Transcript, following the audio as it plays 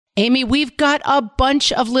Amy, we've got a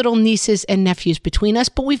bunch of little nieces and nephews between us,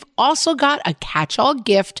 but we've also got a catch-all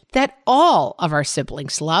gift that all of our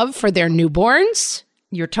siblings love for their newborns.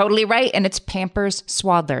 You're totally right, and it's Pampers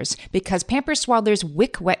Swaddlers, because Pampers Swaddlers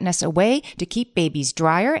wick wetness away to keep babies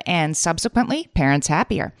drier and subsequently parents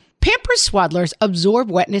happier. Pampers Swaddlers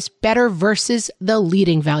absorb wetness better versus the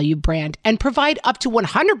leading value brand and provide up to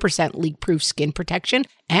 100% leak-proof skin protection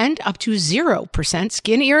and up to 0%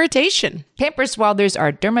 skin irritation. Pampers Swaddlers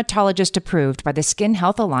are dermatologist approved by the Skin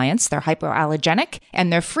Health Alliance. They're hypoallergenic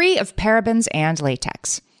and they're free of parabens and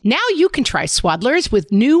latex. Now you can try Swaddlers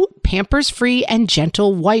with new Pampers-free and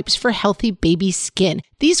gentle wipes for healthy baby skin.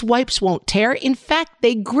 These wipes won't tear. In fact,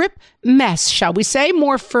 they grip mess, shall we say,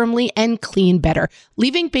 more firmly and clean better,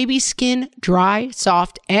 leaving baby skin dry,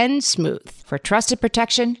 soft, and smooth. For trusted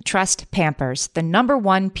protection, trust Pampers, the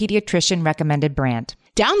 #1 pediatrician recommended brand.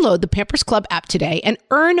 Download the Pampers Club app today and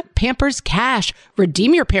earn Pampers Cash.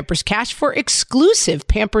 Redeem your Pampers Cash for exclusive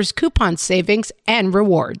Pampers coupon savings and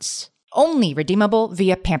rewards. Only redeemable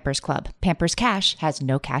via Pampers Club. Pampers Cash has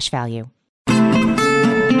no cash value.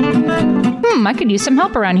 I could use some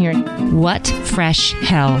help around here. What fresh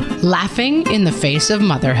hell? Laughing in the face of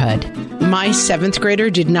motherhood. My 7th grader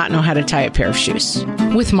did not know how to tie a pair of shoes.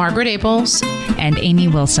 With Margaret Abels and Amy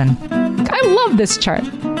Wilson. I love this chart.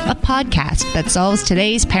 A podcast that solves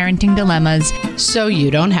today's parenting dilemmas so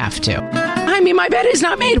you don't have to. I mean, my bed is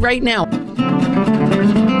not made right now.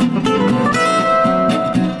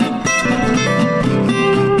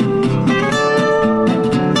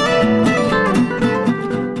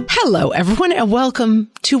 Hello, everyone, and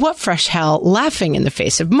welcome to What Fresh Hell, Laughing in the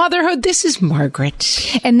Face of Motherhood. This is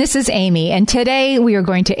Margaret. And this is Amy. And today we are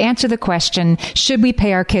going to answer the question, should we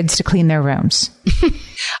pay our kids to clean their rooms?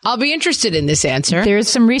 I'll be interested in this answer. There's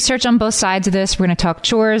some research on both sides of this. We're going to talk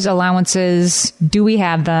chores, allowances. Do we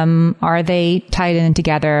have them? Are they tied in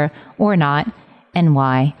together or not? And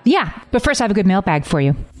why? Yeah. But first, I have a good mailbag for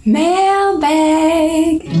you.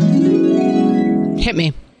 Mailbag. Hit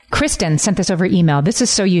me. Kristen sent this over email. This is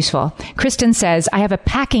so useful. Kristen says, I have a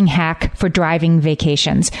packing hack for driving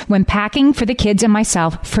vacations. When packing for the kids and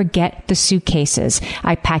myself, forget the suitcases.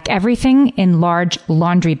 I pack everything in large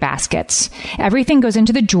laundry baskets. Everything goes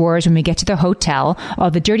into the drawers when we get to the hotel.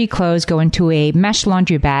 All the dirty clothes go into a mesh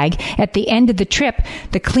laundry bag. At the end of the trip,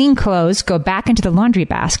 the clean clothes go back into the laundry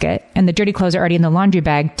basket, and the dirty clothes are already in the laundry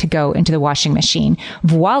bag to go into the washing machine.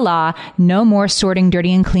 Voila! No more sorting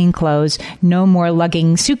dirty and clean clothes. No more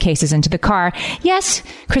lugging suitcases into the car. Yes,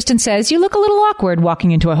 Kristen says, you look a little awkward walking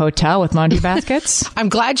into a hotel with laundry baskets. I'm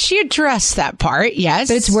glad she addressed that part, yes.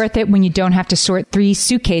 But it's worth it when you don't have to sort 3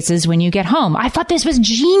 suitcases when you get home. I thought this was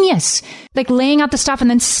genius. Like laying out the stuff and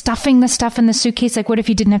then stuffing the stuff in the suitcase. Like, what if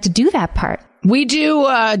you didn't have to do that part? We do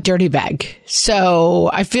a dirty bag.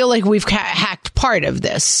 So I feel like we've hacked part of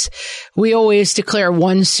this. We always declare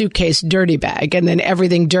one suitcase dirty bag and then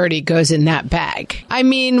everything dirty goes in that bag. I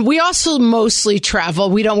mean, we also mostly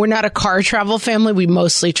travel. We're not a car travel family. We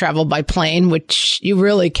mostly travel by plane, which you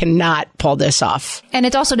really cannot pull this off. And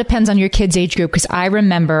it also depends on your kid's age group, because I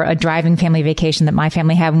remember a driving family vacation that my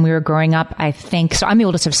family had when we were growing up. I think, so I'm the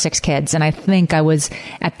oldest of 6 kids, and I think I was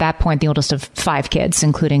at that point the oldest of 5 kids,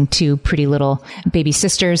 including 2 pretty little baby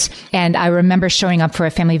sisters. And I remember showing up for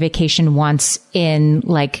a family vacation once in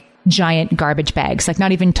like giant garbage bags, like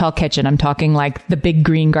not even tall kitchen. I'm talking like the big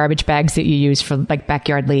green garbage bags that you use for like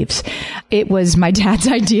backyard leaves. It was my dad's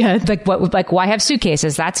idea. Why have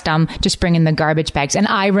suitcases? That's dumb. Just bring in the garbage bags. And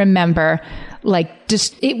I remember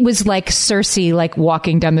it was like Cersei, like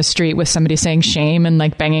walking down the street with somebody saying shame and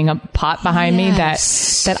like banging a pot behind me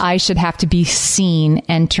that I should have to be seen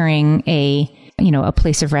entering a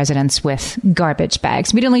place of residence with garbage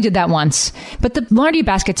bags. We only did that once, but the laundry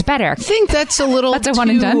basket's better. I think that's a little too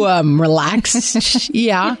relaxed.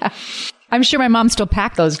 Yeah. I'm sure my mom still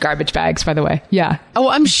packed those garbage bags, by the way. Yeah. Oh,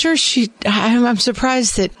 I'm sure I'm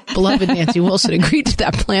surprised that beloved Nancy Wilson agreed to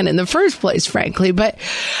that plan in the first place, frankly. But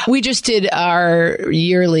we just did our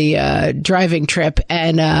yearly driving trip,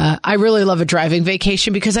 and I really love a driving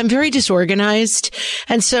vacation because I'm very disorganized.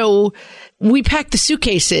 And so we pack the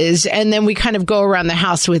suitcases and then we kind of go around the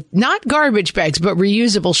house with not garbage bags, but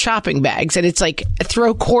reusable shopping bags. And it's like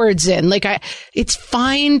throw cords in. It's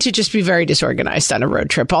fine to just be very disorganized on a road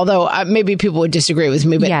trip. Although maybe people would disagree with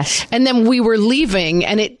me. But yes. And then we were leaving,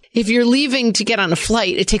 and if you're leaving to get on a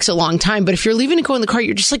flight, it takes a long time. But if you're leaving to go in the car,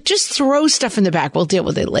 you're just like, just throw stuff in the back. We'll deal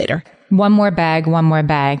with it later. One more bag.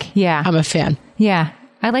 Yeah. I'm a fan. Yeah.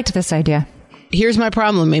 I liked this idea. here's my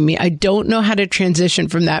problem, Amy. I don't know how to transition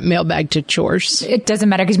from that mailbag to chores. It doesn't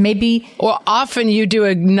matter because maybe... Or often you do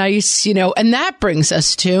a nice, and that brings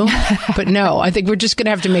us to... But no, I think we're just going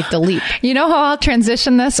to have to make the leap. You know how I'll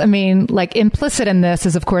transition this? I mean, like implicit in this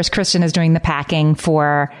is, of course, Kristen is doing the packing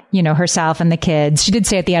for, herself and the kids. She did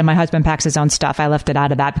say at the end, my husband packs his own stuff. I left it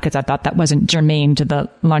out of that because I thought that wasn't germane to the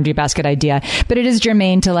laundry basket idea. But it is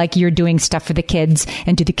germane to like you're doing stuff for the kids,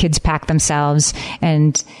 and do the kids pack themselves?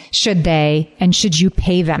 And should they? And should you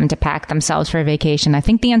pay them to pack themselves for a vacation? I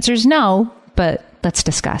think the answer is no, but let's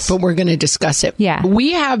discuss. But we're going to discuss it. Yeah.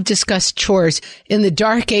 We have discussed chores in the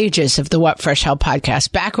dark ages of the What Fresh Hell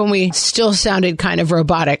podcast, back when we still sounded kind of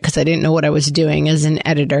robotic because I didn't know what I was doing as an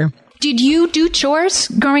editor. Did you do chores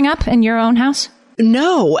growing up in your own house?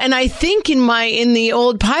 No. And I think in the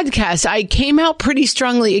old podcast, I came out pretty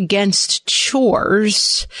strongly against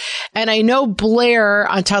chores. And I know Blair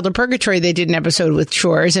on Toddler Purgatory, they did an episode with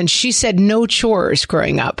chores, and she said no chores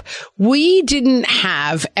growing up. We didn't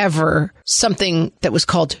have ever something that was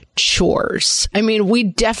called chores. I mean, we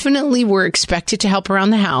definitely were expected to help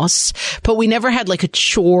around the house, but we never had like a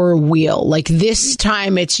chore wheel. Like this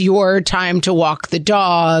time it's your time to walk the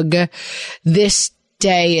dog. This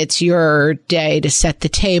day it's your day to set the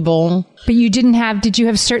table. But did you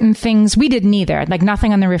have certain things? We didn't either. Like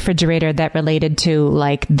nothing on the refrigerator that related to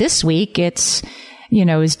like this week it's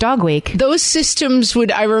is dog week. Those systems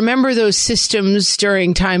I remember those systems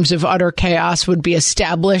during times of utter chaos would be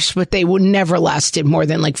established, but they would never lasted more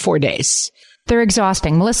than like 4 days. They're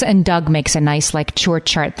exhausting. Melissa and Doug makes a nice like chore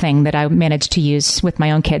chart thing that I managed to use with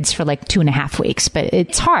my own kids for like 2.5 weeks, but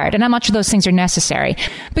it's hard and not much of those things are necessary.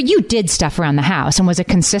 But you did stuff around the house, and was it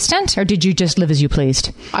consistent, or did you just live as you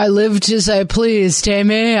pleased? I lived as I pleased,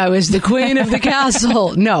 Amy. I was the queen of the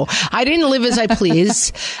castle. No, I didn't live as I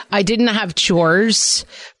please. I didn't have chores,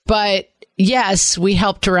 but yes, we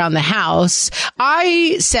helped around the house.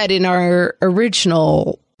 I said in our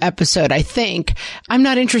original episode, I think, I'm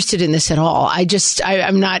not interested in this at all.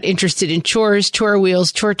 I'm not interested in chores, chore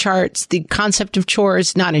wheels, chore charts, the concept of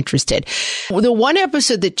chores, not interested. The one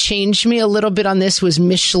episode that changed me a little bit on this was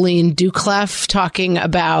Micheline Duclef talking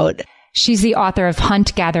about... She's the author of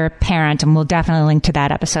Hunt, Gather, Parent, and we'll definitely link to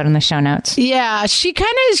that episode in the show notes. Yeah, she kind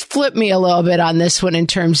of flipped me a little bit on this one in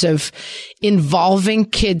terms of involving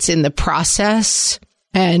kids in the process.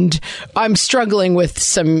 And I'm struggling with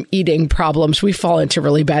some eating problems. We fall into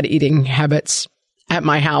really bad eating habits at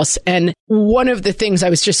my house. And one of the things I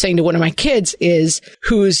was just saying to one of my kids is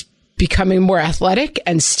who's becoming more athletic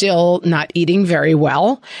and still not eating very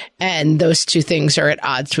well. And those two things are at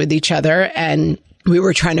odds with each other. And we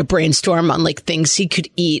were trying to brainstorm on like things he could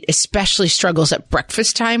eat, especially struggles at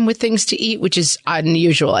breakfast time with things to eat, which is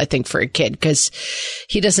unusual, I think, for a kid because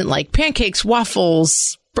he doesn't like pancakes,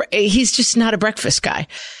 waffles. He's just not a breakfast guy.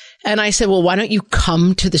 And I said, well, why don't you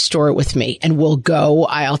come to the store with me and we'll go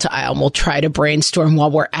aisle to aisle and we'll try to brainstorm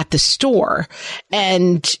while we're at the store.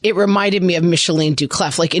 And it reminded me of Micheline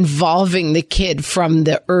Duclef, like involving the kid from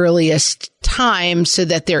the earliest time so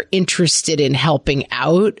that they're interested in helping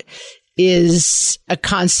out is a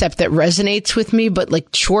concept that resonates with me, but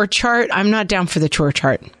like chore chart, I'm not down for the chore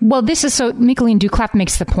chart. Well, Micheline Duclef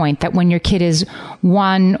makes the point that when your kid is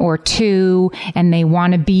 1 or 2 and they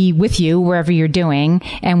want to be with you wherever you're doing,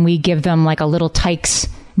 and we give them like a little Tykes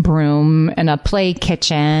broom and a play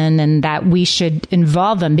kitchen, and that we should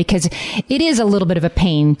involve them because it is a little bit of a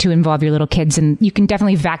pain to involve your little kids, and you can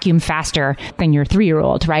definitely vacuum faster than your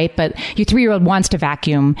 3-year-old, right? But your 3-year-old wants to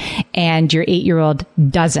vacuum and your 8-year-old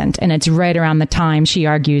doesn't. And it's right around the time, she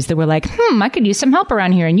argues, that we're like, I could use some help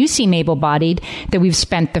around here. And you seem able-bodied, that we've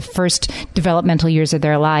spent the first developmental years of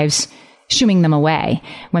their lives shooing them away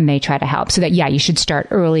when they try to help. So that, yeah, you should start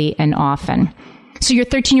early and often. So your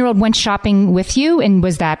 13-year-old went shopping with you, and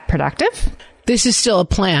was that productive? This is still a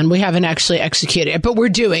plan. We haven't actually executed it, but we're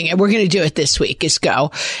doing it. We're going to do it this week is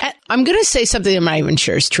go. I'm going to say something I'm not even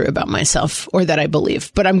sure is true about myself or that I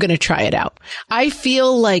believe, but I'm going to try it out. I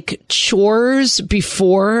feel like chores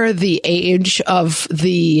before the age of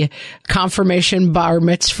the confirmation, bar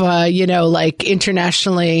mitzvah, like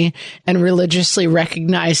internationally and religiously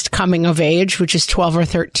recognized coming of age, which is 12 or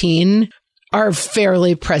 13, are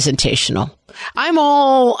fairly presentational.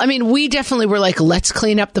 We definitely were like, let's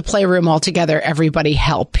clean up the playroom altogether. Everybody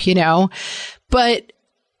help, But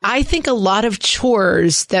I think a lot of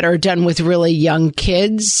chores that are done with really young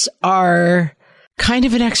kids are kind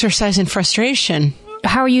of an exercise in frustration.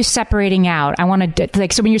 How are you separating out?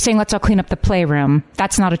 So when you're saying let's all clean up the playroom,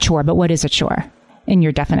 that's not a chore, but what is a chore in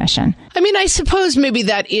your definition? I suppose maybe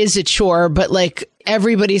that is a chore, but like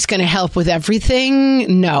everybody's going to help with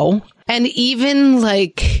everything. No. And even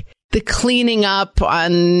like the cleaning up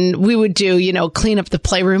we would do, clean up the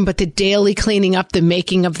playroom, but the daily cleaning up, the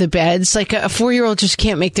making of the beds, like a 4-year-old just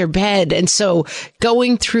can't make their bed. And so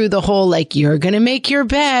going through the whole, like, you're going to make your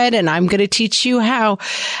bed and I'm going to teach you how.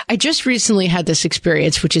 I just recently had this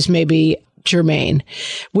experience, which is maybe germane,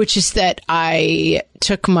 which is that I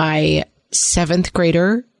took my 7th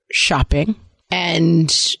grader shopping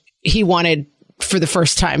and he wanted, for the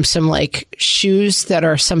first time, some like shoes that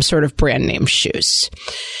are some sort of brand name shoes.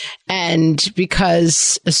 And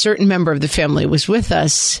because a certain member of the family was with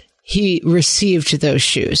us, he received those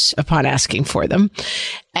shoes upon asking for them.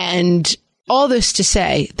 And all this to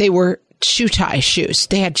say, they were shoe tie shoes.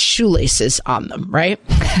 They had shoelaces on them, right?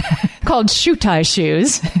 Called shoe tie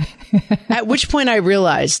shoes. At which point I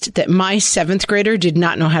realized that my 7th grader did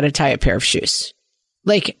not know how to tie a pair of shoes.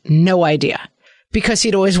 Like, no idea. Because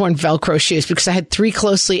he'd always worn Velcro shoes, because I had 3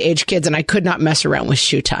 closely aged kids and I could not mess around with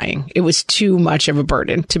shoe tying. It was too much of a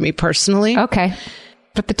burden to me personally. Okay.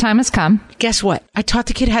 But the time has come. Guess what? I taught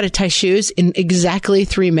the kid how to tie shoes in exactly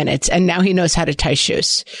 3 minutes, and now he knows how to tie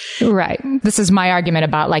shoes. Right. This is my argument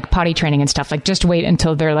about like potty training and stuff. Like, just wait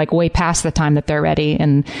until they're like way past the time that they're ready,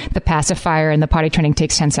 and the pacifier and the potty training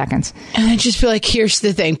takes 10 seconds. And I just feel like, here's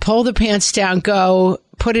the thing. Pull the pants down, go,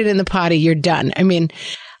 put it in the potty, you're done. I mean,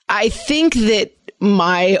 I think that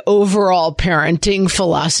my overall parenting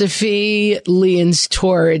philosophy leans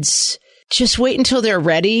towards just wait until they're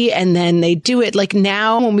ready and then they do it. Like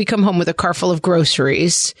now, when we come home with a car full of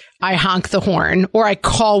groceries, I honk the horn or I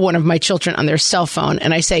call one of my children on their cell phone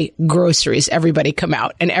and I say, groceries, everybody come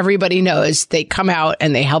out. And everybody knows they come out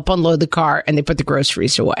and they help unload the car and they put the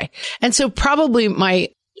groceries away. And so probably my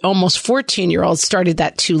almost 14-year-old started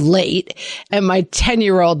that too late. And my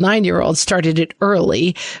 10-year-old, 9-year-old started it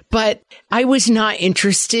early. But I was not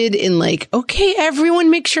interested in like, okay, everyone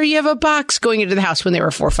make sure you have a box going into the house when they were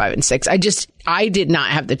 4, 5, and 6. I did not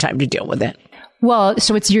have the time to deal with it. Well,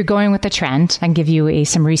 so you're going with the trend. I can give you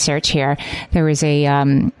some research here. There was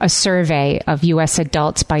a survey of U.S.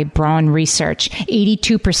 adults by Braun Research.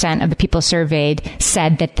 82% of the people surveyed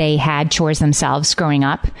said that they had chores themselves growing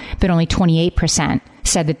up, but only 28%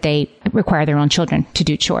 said that they require their own children to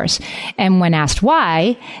do chores. And when asked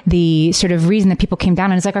why, the sort of reason that people came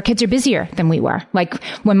down on is like, our kids are busier than we were. Like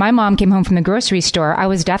when my mom came home from the grocery store, I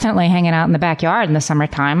was definitely hanging out in the backyard in the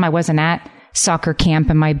summertime. I wasn't at soccer camp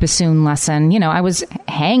and my bassoon lesson. I was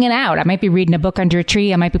hanging out. I might be reading a book under a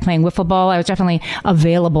tree. I might be playing wiffle ball. I was definitely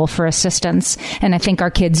available for assistance. And I think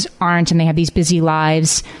our kids aren't, and they have these busy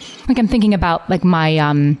lives. Like I'm thinking about like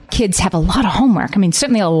my kids have a lot of homework. I mean,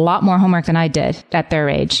 certainly a lot more homework than I did at their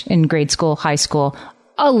age in grade school, high school.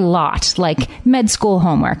 A lot, like med school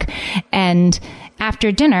homework. And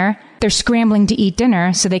after dinner, they're scrambling to eat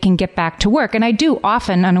dinner so they can get back to work. And I do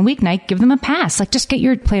often on a weeknight give them a pass. Like just get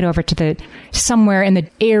your plate over to somewhere in the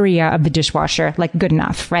area of the dishwasher, like good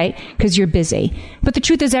enough, right? Because you're busy. But the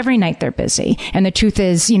truth is every night they're busy. And the truth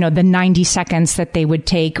is, the 90 seconds that they would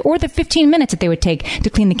take or the 15 minutes that they would take to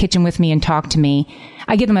clean the kitchen with me and talk to me,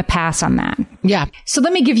 I give them a pass on that. Yeah. So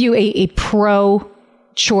let me give you a pro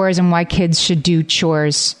chores and why kids should do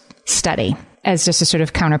chores study as just a sort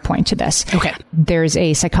of counterpoint to this. Okay. There's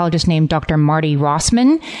a psychologist named Dr. Marty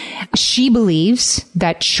Rossman. She believes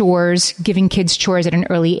that giving kids chores at an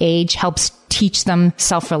early age helps teach them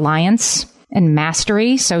self-reliance and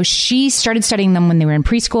mastery. So she started studying them when they were in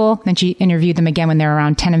preschool. Then she interviewed them again when they were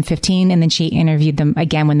around 10 and 15. And then she interviewed them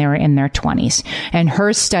again when they were in their 20s. And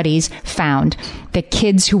her studies found that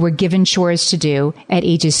kids who were given chores to do at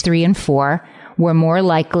ages 3 and 4 were more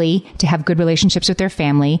likely to have good relationships with their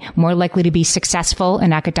family, more likely to be successful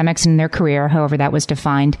in academics and in their career, however that was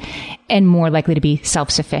defined, and more likely to be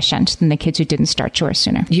self-sufficient than the kids who didn't start chores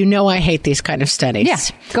sooner. I hate these kind of studies. Yeah,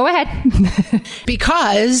 go ahead.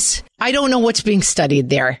 Because I don't know what's being studied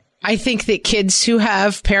there. I think that kids who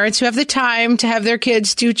have parents who have the time to have their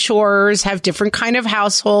kids do chores, have different kind of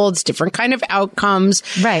households, different kind of outcomes.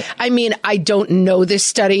 Right. I mean, I don't know this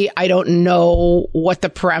study. I don't know what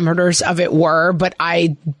the parameters of it were, but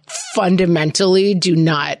I fundamentally do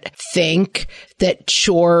not think that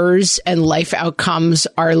chores and life outcomes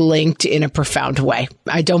are linked in a profound way.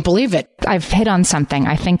 I don't believe it. I've hit on something.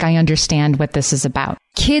 I think I understand what this is about.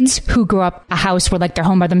 Kids who grow up a house where like they're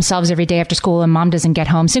home by themselves every day after school and mom doesn't get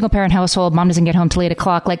home, single parent household, mom doesn't get home till 8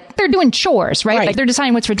 o'clock, like they're doing chores, right? Like they're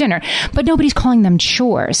deciding what's for dinner, but nobody's calling them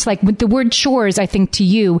chores. Like with the word chores, I think to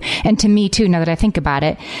you and to me too, now that I think about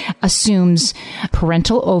it, assumes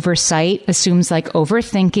parental oversight, assumes like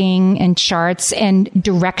overthinking and charts and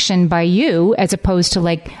direction by you, as opposed to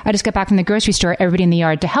like, I just got back from the grocery store, everybody in the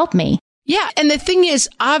yard to help me. Yeah. And the thing is,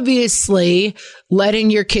 obviously,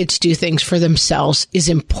 letting your kids do things for themselves is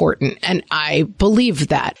important. And I believe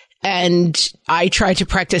that. And I try to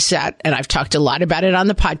practice that. And I've talked a lot about it on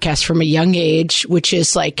the podcast from a young age, which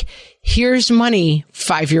is like, here's money,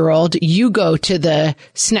 5-year-old. You go to the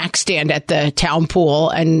snack stand at the town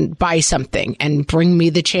pool and buy something and bring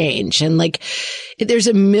me the change. And like, there's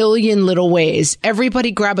a million little ways.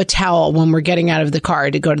 Everybody grab a towel when we're getting out of the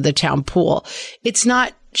car to go to the town pool. It's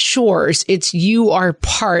not chores. It's you are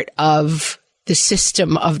part of the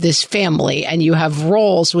system of this family and you have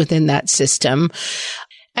roles within that system.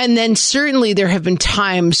 And then certainly there have been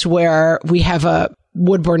times where we have a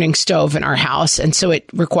wood burning stove in our house. And so it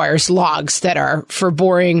requires logs that are, for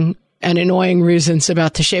boring and annoying reasons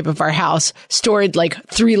about the shape of our house, stored like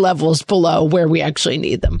 3 levels below where we actually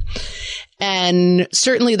need them. And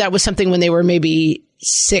certainly that was something when they were maybe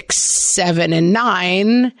 6, 7, and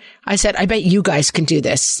 9. I said, I bet you guys can do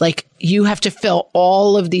this. Like, you have to fill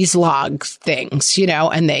all of these log things, you know,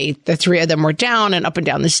 and the 3 of them were down and up and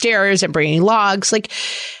down the stairs and bringing logs. Like,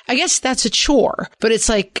 I guess that's a chore, but it's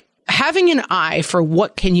like having an eye for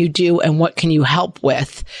what can you do and what can you help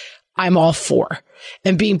with. I'm all for.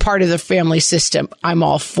 And being part of the family system, I'm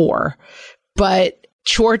all for. But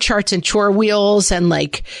chore charts and chore wheels and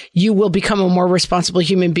like, you will become a more responsible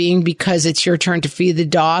human being because it's your turn to feed the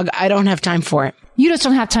dog. I don't have time for it. You just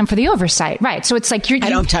don't have time for the oversight. Right. So it's like I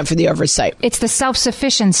don't have time for the oversight. It's the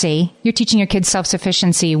self-sufficiency. You're teaching your kids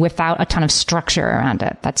self-sufficiency without a ton of structure around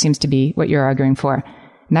it. That seems to be what you're arguing for.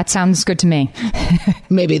 And that sounds good to me.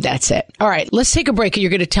 Maybe that's it. All right. Let's take a break and you're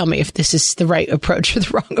going to tell me if this is the right approach or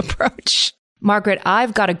the wrong approach. Margaret,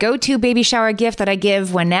 I've got a go-to baby shower gift that I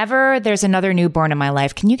give whenever there's another newborn in my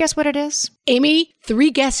life. Can you guess what it is? Amy,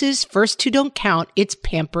 3 guesses. First 2 don't count. It's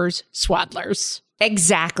Pampers Swaddlers.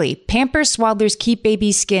 Exactly. Pampers Swaddlers keep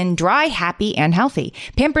baby's skin dry, happy, and healthy.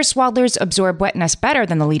 Pampers Swaddlers absorb wetness better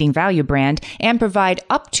than the leading value brand and provide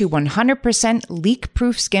up to 100%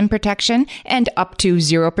 leak-proof skin protection and up to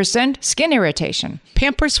 0% skin irritation.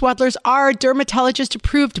 Pampers Swaddlers are dermatologist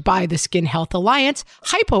approved by the Skin Health Alliance,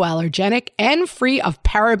 hypoallergenic, and free of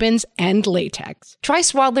parabens and latex. Try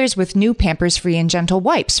Swaddlers with new Pampers Free and Gentle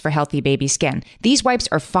wipes for healthy baby skin. These wipes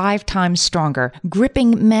are 5 times stronger,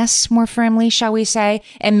 gripping mess more firmly, shall we say,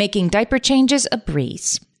 and making diaper changes a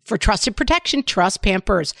breeze. For trusted protection, trust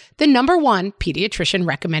Pampers, the #1 pediatrician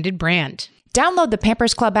recommended brand. Download the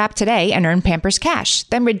Pampers Club app today and earn Pampers Cash.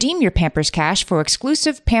 Then redeem your Pampers Cash for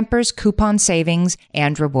exclusive Pampers coupon savings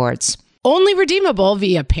and rewards. Only redeemable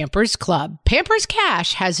via Pampers Club. Pampers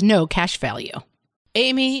Cash has no cash value.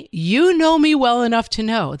 Amy, you know me well enough to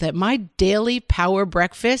know that my daily power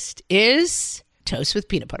breakfast is toast with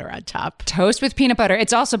peanut butter on top. Toast with peanut butter.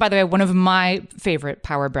 It's also, by the way, one of my favorite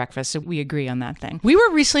power breakfasts. So we agree on that thing. We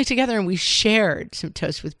were recently together and we shared some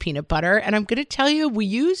toast with peanut butter. And I'm going to tell you, we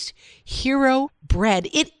used Hero bread.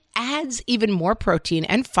 It adds even more protein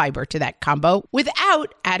and fiber to that combo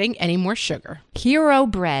without adding any more sugar. Hero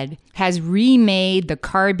bread has remade the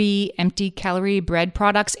carby, empty calorie bread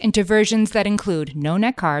products into versions that include no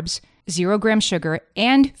net carbs, 0 gram sugar,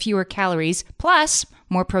 and fewer calories, plus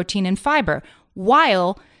more protein and fiber,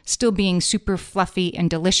 while still being super fluffy and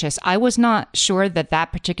delicious. I was not sure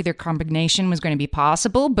that particular combination was going to be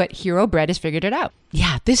possible, but Hero Bread has figured it out.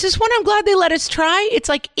 Yeah, this is one I'm glad they let us try. It's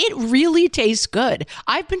like, it really tastes good.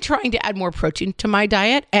 I've been trying to add more protein to my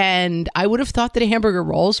diet, and I would have thought that a hamburger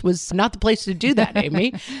rolls was not the place to do that,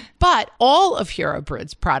 Amy. But all of Hero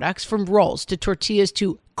Bread's products, from rolls to tortillas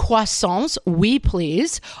to croissants, we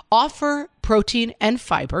please, offer protein and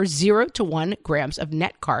fiber, 0 to 1 grams of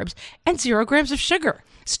net carbs, and 0 grams of sugar.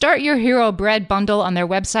 Start your Hero Bread bundle on their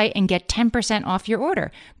website and get 10% off your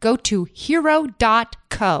order. Go to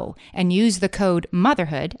hero.co and use the code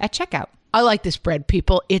motherhood at checkout. I like this bread,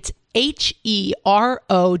 people. It's HERO.co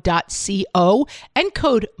and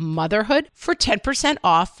code motherhood for 10%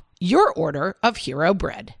 off your order of Hero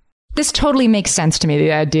Bread. This totally makes sense to me,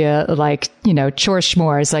 the idea, like, you know, chore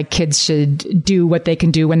schmores, like kids should do what they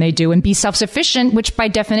can do when they do and be self-sufficient, which by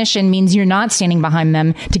definition means you're not standing behind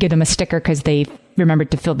them to give them a sticker because they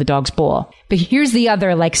remembered to fill the dog's bowl. But here's the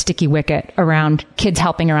other, like, sticky wicket around kids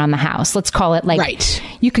helping around the house. Let's call it, like, right.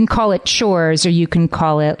 You can call it chores, or you can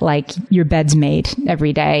call it, like, your bed's made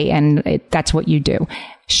every day, and that's what you do.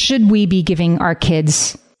 Should we be giving our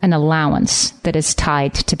kids an allowance that is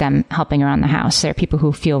tied to them helping around the house? There are people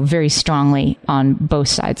who feel very strongly on both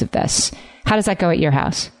sides of this. How does that go at your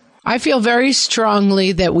house? I feel very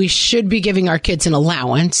strongly that we should be giving our kids an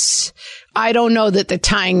allowance. I don't know that the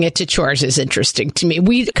tying it to chores is interesting to me.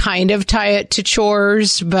 We kind of tie it to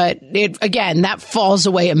chores, but again, that falls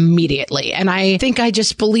away immediately. And I think I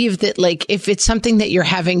just believe that, like, if it's something that you're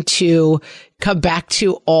having to come back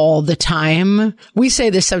to all the time, we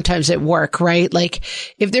say this sometimes at work, right? Like,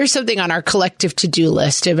 if there's something on our collective to-do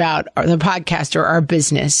list about the podcast or our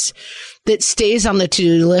business that stays on the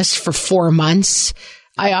to-do list for 4 months,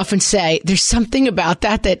 I often say there's something about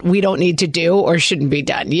that we don't need to do or shouldn't be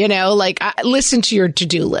done. You know, like, listen to your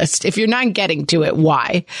to-do list. If you're not getting to it,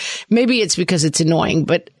 why? Maybe it's because it's annoying,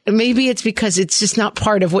 but maybe it's because it's just not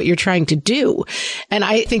part of what you're trying to do. And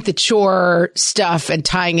I think the chore stuff and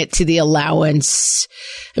tying it to the allowance,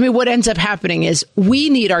 I mean, what ends up happening is we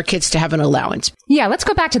need our kids to have an allowance. Yeah, let's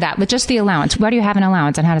go back to that with just the allowance. Why do you have an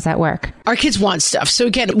allowance and how does that work? Our kids want stuff. So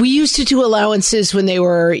again, we used to do allowances when they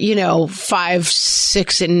were, 5,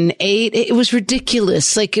 6, and 8. It was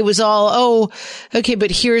ridiculous. Like, it was all, okay,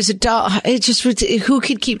 but here's a doll. It just was, who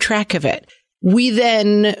could keep track of it? We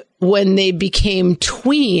then, when they became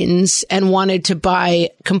tweens and wanted to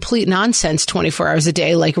buy complete nonsense 24 hours a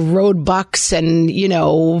day, like road bucks and,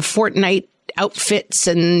 Fortnite outfits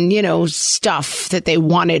and, stuff that they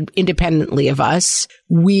wanted independently of us,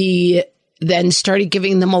 we then started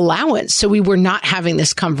giving them allowance. So we were not having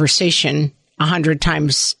this conversation 100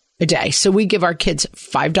 times a day. So we give our kids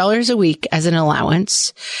 $5 a week as an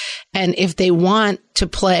allowance. And if they want to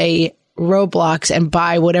play Roblox and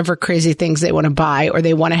buy whatever crazy things they want to buy, or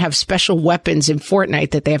they want to have special weapons in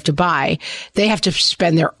Fortnite that they have to buy, they have to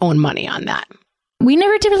spend their own money on that. We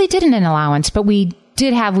never really did an allowance, but we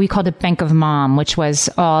called it Bank of Mom, which was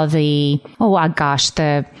all the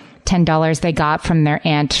 $10 they got from their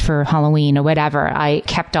aunt for Halloween or whatever. I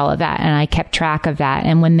kept all of that and I kept track of that.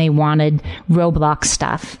 And when they wanted Roblox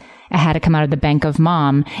stuff, it had to come out of the Bank of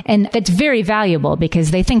Mom. And that's very valuable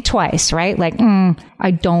because they think twice, right? Like,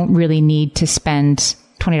 I don't really need to spend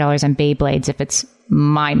 $20 on Beyblades if it's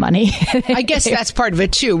my money. I guess that's part of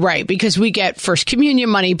it too, right? Because we get first communion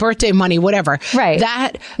money, birthday money, whatever. Right.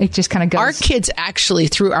 That it just kind of goes. Our kids actually,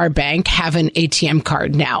 through our bank, have an ATM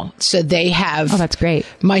card now. So they have. Oh, that's great.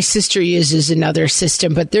 My sister uses another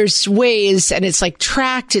system, but there's ways, and it's like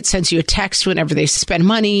tracked. It sends you a text whenever they spend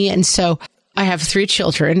money. And so I have 3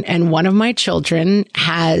 children, and one of my children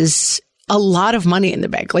has a lot of money in the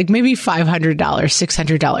bank, like maybe $500,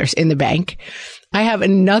 $600 in the bank. I have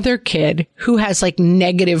another kid who has like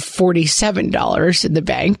negative $47 in the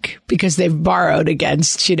bank because they've borrowed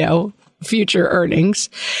against, future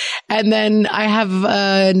earnings. And then I have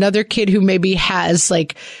another kid who maybe has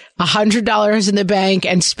like $100 in the bank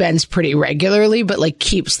and spends pretty regularly, but like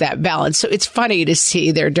keeps that balance. So it's funny to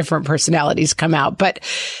see their different personalities come out. But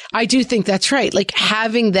I do think that's right. Like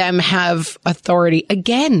having them have authority.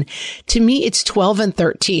 Again, to me, it's 12 and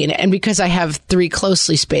 13. And because I have 3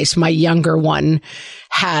 closely spaced, my younger one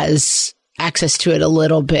has access to it a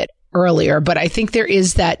little bit earlier. But I think there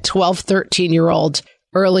is that 12, 13-year-old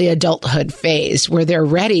early adulthood phase where they're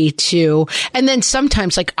ready to, and then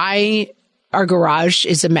sometimes like our garage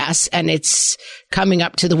is a mess and it's coming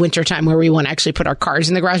up to the winter time where we want to actually put our cars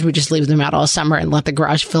in the garage. We just leave them out all summer and let the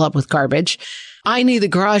garage fill up with garbage. I need the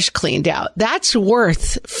garage cleaned out. That's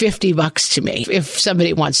worth $50 to me if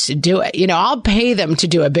somebody wants to do it. I'll pay them to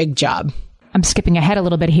do a big job. I'm skipping ahead a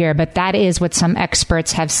little bit here, but that is what some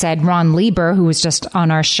experts have said. Ron Lieber, who was just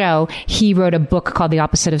on our show, he wrote a book called The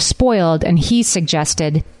Opposite of Spoiled, and he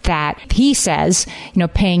suggested that he says,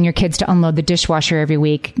 paying your kids to unload the dishwasher every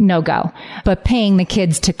week, no go. But paying the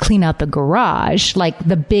kids to clean out the garage, like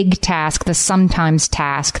the big task, the sometimes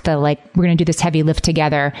task, the like, we're going to do this heavy lift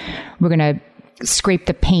together. We're going to scrape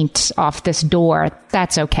the paint off this door.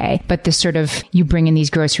 That's okay. But this sort of, you bring in these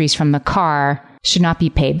groceries from the car, should not be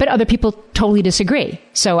paid. But other people totally disagree.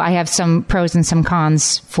 So I have some pros and some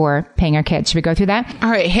cons for paying our kids. Should we go through that? All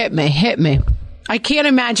right, hit me. I can't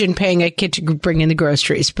imagine paying a kid to bring in the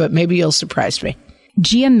groceries, but maybe you'll surprise me.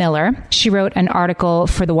 Gia Miller, she wrote an article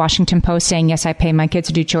for the Washington Post saying, yes, I pay my kids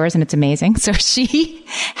to do chores, and it's amazing. So she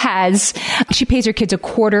pays her kids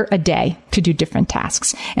 $25 a day to do different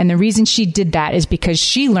tasks. And the reason she did that is because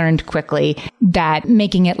she learned quickly that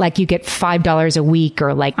making it like you get $5 a week,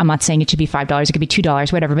 or like, I'm not saying it should be $5, it could be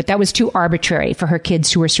 $2, whatever, but that was too arbitrary for her kids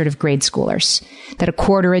who were sort of grade schoolers, that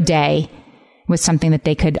 $25 a day was something that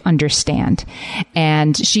they could understand.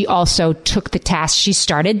 And she also took the task. She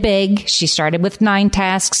started big. She started with 9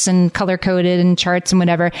 tasks and color-coded and charts and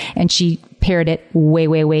whatever. And she pared it way,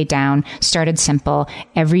 way, way down, started simple.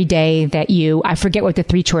 Every day that I forget what the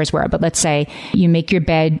 3 chores were, but let's say you make your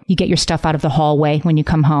bed, you get your stuff out of the hallway when you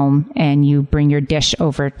come home, and you bring your dish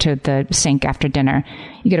over to the sink after dinner.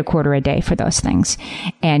 You get $0.25 a day for those things.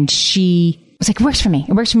 And she was like, it works for me.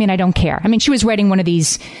 It works for me and I don't care. I mean, she was writing one of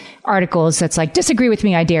these articles that's like, disagree with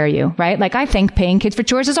me, I dare you, right? Like, I think paying kids for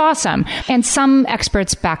chores is awesome. And some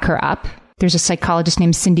experts back her up. There's a psychologist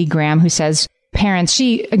named Cindy Graham who says, parents,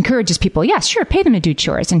 she encourages people, yes, sure, pay them to do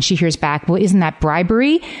chores. And she hears back, well, isn't that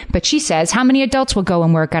bribery? But she says, how many adults will go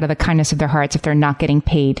and work out of the kindness of their hearts if they're not getting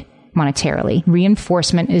paid monetarily?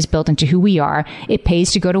 Reinforcement is built into who we are. It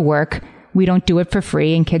pays to go to work. We don't do it for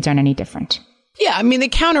free, and kids aren't any different. Yeah, I mean,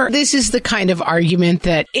 this is the kind of argument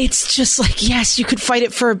that it's just like, yes, you could fight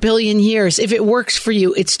it for 1 billion years. If it works for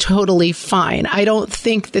you, it's totally fine. I don't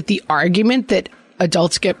think that the argument that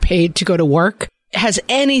adults get paid to go to work has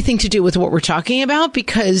anything to do with what we're talking about,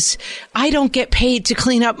 because I don't get paid to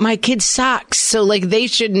clean up my kids' socks. So like, they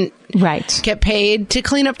shouldn't get paid to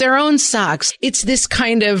clean up their own socks. It's this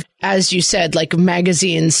kind of, as you said, like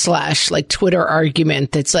magazine / like Twitter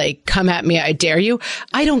argument that's like, come at me, I dare you.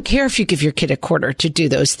 I don't care if you give your kid $0.25 to do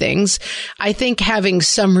those things. I think having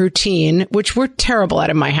some routine, which we're terrible at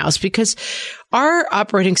in my house, because our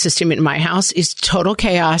operating system in my house is total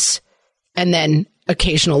chaos and then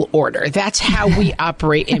occasional order. That's how we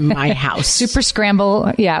operate in my house. Super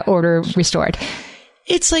scramble. Yeah. Order restored.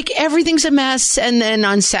 It's like everything's a mess. And then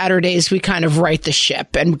on Saturdays, we kind of right the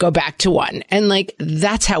ship and go back to one. And like,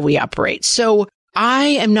 that's how we operate. So I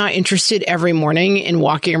am not interested every morning in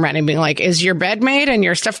walking around and being like, is your bed made and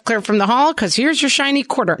your stuff clear from the hall? Because here's your shiny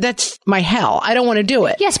 $0.25. That's my hell. I don't want to do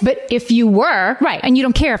it. Yes, but if you were, right, and you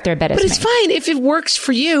don't care if their bed is made. But it's fine. If it works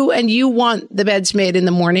for you and you want the beds made in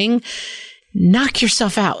the morning, knock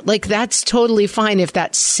yourself out. Like, that's totally fine if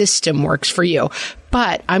that system works for you.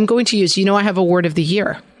 But I'm going to use, I have a word of the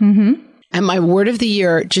year. Mm-hmm. And my word of the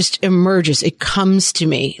year just emerges. It comes to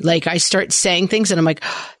me. Like, I start saying things and I'm like,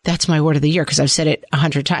 oh, that's my word of the year, because I've said it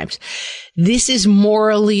 100 times. This is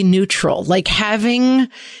morally neutral. Like, having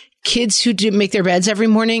kids who do make their beds every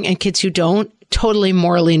morning and kids who don't, totally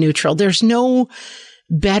morally neutral. There's no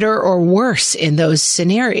better or worse in those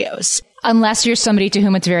scenarios. Unless you're somebody to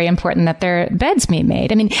whom it's very important that their beds be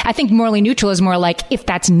made. I mean, I think morally neutral is more like, if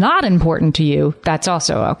that's not important to you, that's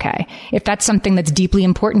also okay. If that's something that's deeply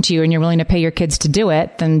important to you and you're willing to pay your kids to do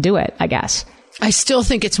it, then do it, I guess. I still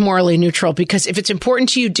think it's morally neutral, because if it's important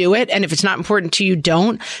to you, do it. And if it's not important to you,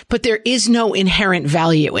 don't. But there is no inherent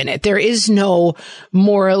value in it. There is no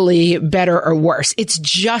morally better or worse. It's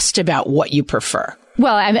just about what you prefer.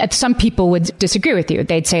 Well, some people would disagree with you.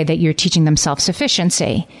 They'd say that you're teaching them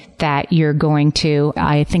self-sufficiency, that you're going to,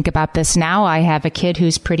 I think about this now. I have a kid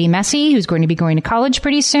who's pretty messy, who's going to be going to college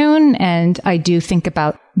pretty soon. And I do think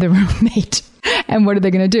about the roommate and what are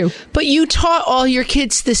they going to do? But you taught all your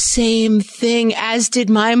kids the same thing, as did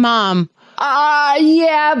my mom.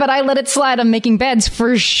 Yeah, but I let it slide on making beds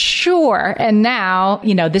for sure. And now,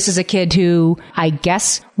 this is a kid who I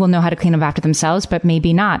guess will know how to clean up after themselves, but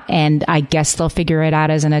maybe not. And I guess they'll figure it out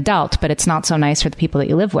as an adult, but it's not so nice for the people that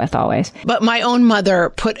you live with always. But my own mother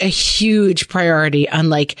put a huge priority on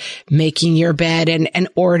like making your bed and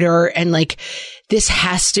order, and like, this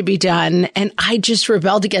has to be done. And I just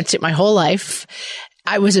rebelled against it my whole life.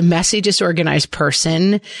 I was a messy, disorganized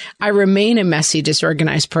person. I remain a messy,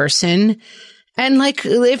 disorganized person. And like,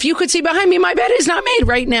 if you could see behind me, my bed is not made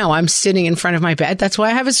right now. I'm sitting in front of my bed. That's why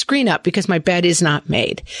I have a screen up, because my bed is not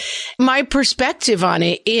made. My perspective on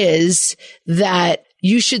it is that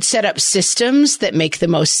you should set up systems that make the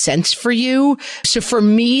most sense for you. So for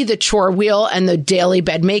me, the chore wheel and the daily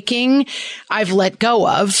bed making, I've let go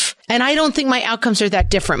of. And I don't think my outcomes are that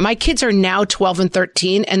different. My kids are now 12 and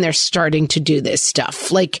 13, and they're starting to do this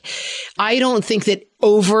stuff. Like, I don't think that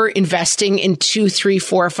over investing in 2, 3,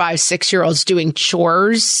 4, 5, 6-year-olds doing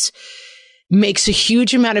chores makes a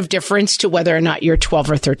huge amount of difference to whether or not your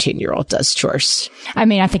 12 or 13-year-old does chores. I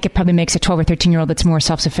mean, I think it probably makes a 12 or 13-year-old that's more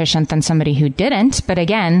self-sufficient than somebody who didn't. But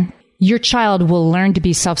again, your child will learn to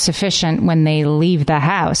be self-sufficient when they leave the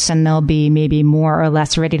house, and they'll be maybe more or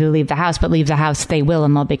less ready to leave the house, but leave the house they will,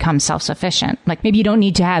 and they'll become self-sufficient. Like, maybe you don't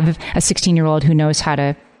need to have a 16-year-old who knows how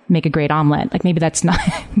to make a great omelet. Like, maybe that's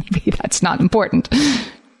not important.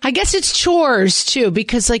 I guess it's chores too,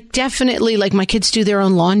 because like, definitely, like, my kids do their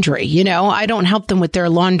own laundry, I don't help them with their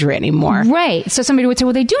laundry anymore. Right. So somebody would say,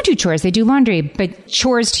 well, they do chores. They do laundry, but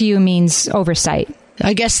chores to you means oversight.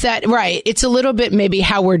 I guess that, right. It's a little bit maybe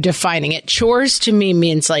how we're defining it. Chores to me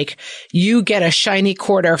means like you get a shiny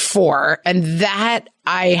quarter for, and that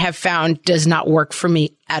I have found does not work for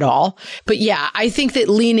me at all. But yeah, I think that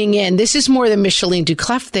leaning in, this is more the Micheline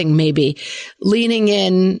Duclef thing, maybe. Leaning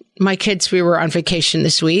in, my kids, we were on vacation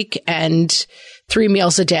this week and 3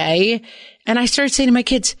 meals a day. And I started saying to my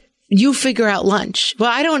kids, you figure out lunch. Well,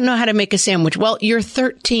 I don't know how to make a sandwich. Well, you're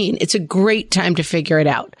 13. It's a great time to figure it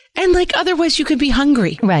out. And like otherwise you could be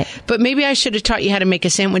hungry. Right. But maybe I should have taught you how to make a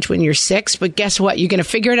sandwich when you're 6. But guess what? You're going to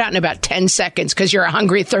figure it out in about 10 seconds because you're a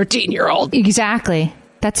hungry 13-year-old. Exactly.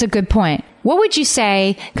 That's a good point. What would you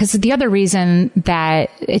say? Because the other reason that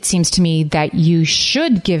it seems to me that you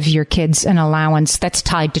should give your kids an allowance that's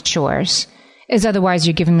tied to chores is otherwise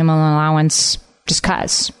you're giving them an allowance just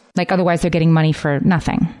cause. Like otherwise they're getting money for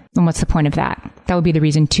nothing. And what's the point of that? That would be the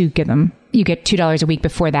reason to give them. You get $2 a week.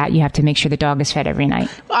 Before that, you have to make sure the dog is fed every night.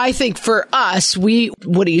 I think for us,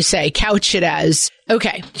 what do you say? Couch it as,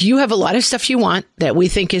 okay, you have a lot of stuff you want that we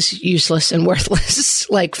think is useless and worthless,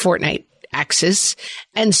 like Fortnite axes.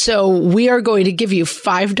 And so we are going to give you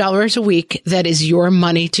 $5 a week. That is your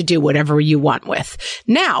money to do whatever you want with.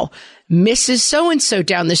 Now, Mrs. So-and-so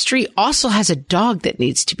down the street also has a dog that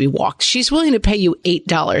needs to be walked. She's willing to pay you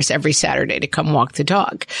 $8 every Saturday to come walk the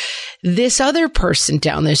dog. This other person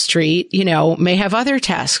down the street, may have other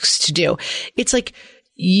tasks to do. It's like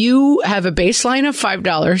you have a baseline of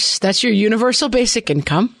 $5. That's your universal basic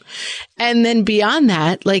income. And then beyond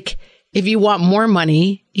that, like, if you want more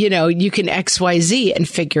money, you can XYZ and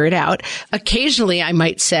figure it out. Occasionally I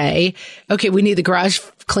might say, okay, we need the garage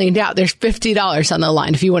cleaned out. There's $50 on the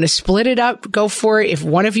line. If you want to split it up, go for it. If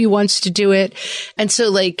one of you wants to do it. And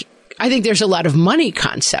so like, I think there's a lot of money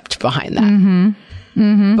concept behind that. Mm-hmm.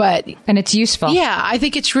 Mm-hmm. And it's useful. Yeah, I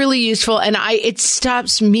think it's really useful. And it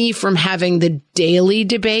stops me from having the daily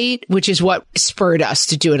debate, which is what spurred us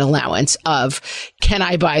to do an allowance of, can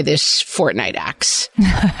I buy this Fortnite axe?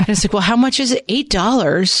 And it's like, well, how much is it?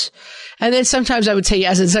 $8. And then sometimes I would say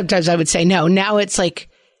yes. And sometimes I would say no. Now it's like,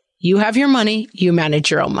 you have your money, you manage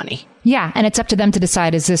your own money. Yeah. And it's up to them to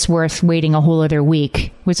decide, is this worth waiting a whole other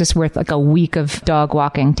week? Was this worth like a week of dog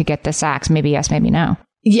walking to get this axe? Maybe yes, maybe no.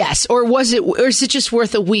 Yes. Or is it just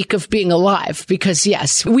worth a week of being alive? Because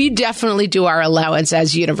yes, we definitely do our allowance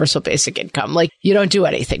as universal basic income. Like you don't do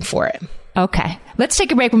anything for it. Okay. Let's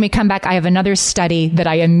take a break. When we come back, I have another study that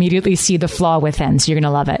I immediately see the flaw within. So you're going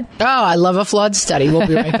to love it. Oh, I love a flawed study. We'll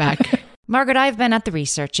be right back. Margaret, I've been at the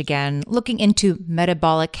research again, looking into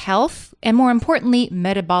metabolic health and more importantly,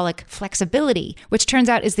 metabolic flexibility, which turns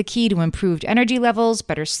out is the key to improved energy levels,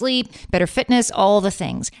 better sleep, better fitness, all the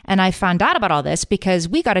things. And I found out about all this because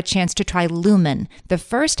we got a chance to try Lumen, the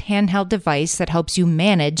first handheld device that helps you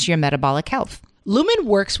manage your metabolic health. Lumen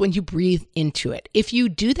works when you breathe into it. If you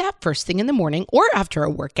do that first thing in the morning or after a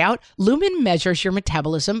workout, Lumen measures your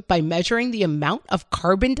metabolism by measuring the amount of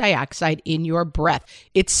carbon dioxide in your breath.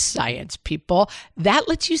 It's science, people. That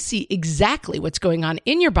lets you see exactly what's going on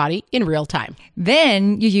in your body in real time.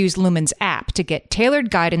 Then you use Lumen's app to get tailored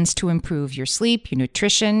guidance to improve your sleep, your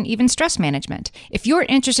nutrition, even stress management. If you're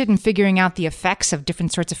interested in figuring out the effects of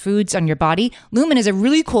different sorts of foods on your body, Lumen is a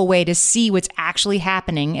really cool way to see what's actually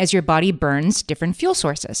happening as your body burns different fuel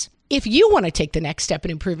sources. If you want to take the next step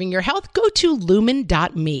in improving your health, go to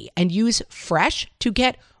lumen.me and use FRESH to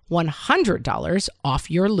get $100 off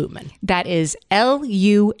your Lumen. That is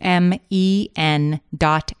LUMEN.ME.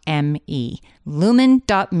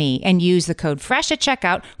 Lumen.me and use the code FRESH at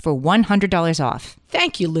checkout for $100 off.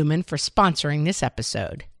 Thank you, Lumen, for sponsoring this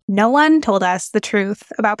episode. No one told us the truth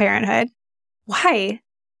about parenthood. Why?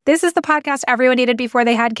 This is the podcast everyone needed before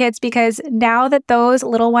they had kids because now that those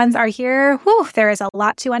little ones are here, there is a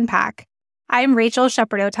lot to unpack. I'm Rachel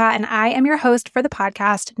Shepardota, and I am your host for the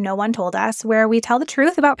podcast No One Told Us, where we tell the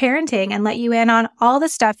truth about parenting and let you in on all the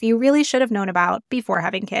stuff you really should have known about before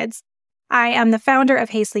having kids. I am the founder of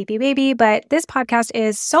Hey Sleepy Baby, but this podcast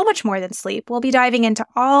is so much more than sleep. We'll be diving into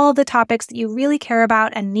all the topics that you really care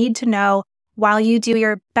about and need to know while you do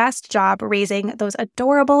your best job raising those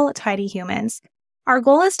adorable, tiny humans. Our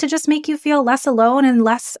goal is to just make you feel less alone and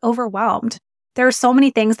less overwhelmed. There are so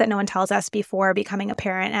many things that no one tells us before becoming a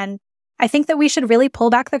parent, and I think that we should really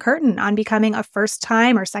pull back the curtain on becoming a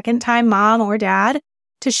first-time or second-time mom or dad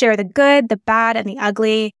to share the good, the bad, and the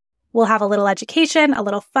ugly. We'll have a little education, a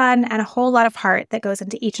little fun, and a whole lot of heart that goes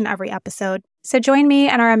into each and every episode. So join me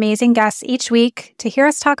and our amazing guests each week to hear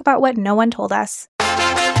us talk about what no one told us.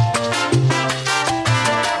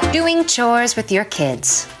 Doing chores with your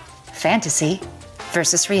kids. Fantasy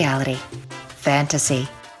versus reality. Fantasy.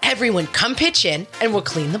 Everyone come pitch in and we'll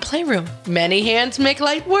clean the playroom. Many hands make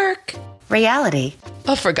light work. Reality.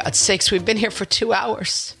 Oh, for God's sakes, we've been here for 2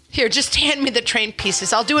 hours. Here, just hand me the train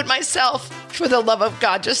pieces. I'll do it myself. For the love of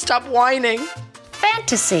God, just stop whining.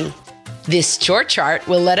 Fantasy. This chore chart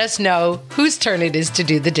will let us know whose turn it is to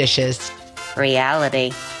do the dishes.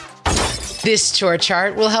 Reality. This chore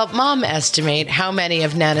chart will help Mom estimate how many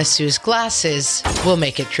of Nana Sue's glasses will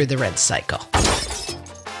make it through the rinse cycle.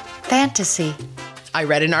 Fantasy. I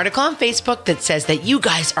read an article on Facebook that says that you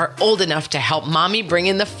guys are old enough to help Mommy bring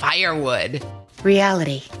in the firewood.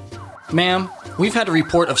 Reality. Ma'am, we've had a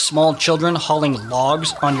report of small children hauling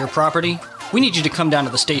logs on your property. We need you to come down to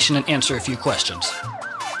the station and answer a few questions.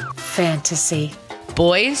 Fantasy.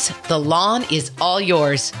 Boys, the lawn is all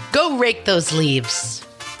yours. Go rake those leaves.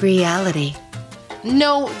 Reality.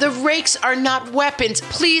 No, the rakes are not weapons.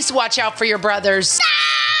 Please watch out for your brothers.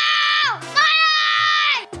 No!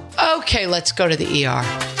 Fire! Okay, let's go to the ER.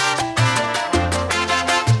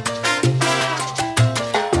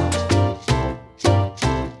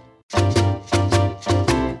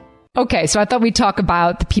 Okay, so I thought we'd talk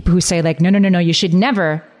about the people who say, like, no, you should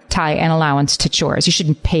never tie an allowance to chores. You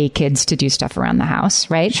shouldn't pay kids to do stuff around the house,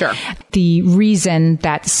 right? Sure. The reason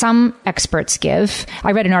that some experts give,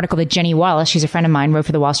 I read an article that Jenny Wallace, she's a friend of mine, wrote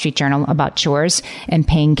for the Wall Street Journal about chores and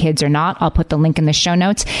paying kids or not. I'll put the link in the show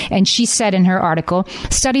notes. And she said in her article,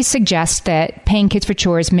 studies suggest that paying kids for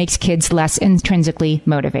chores makes kids less intrinsically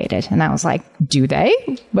motivated. And I was like, do they?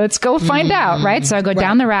 Let's go find out, right? So I go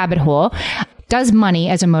down the rabbit hole. Does money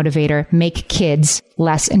as a motivator make kids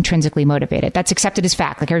less intrinsically motivated? That's accepted as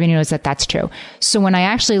fact. Like, everybody knows that that's true. So when I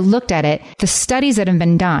actually looked at it, the studies that have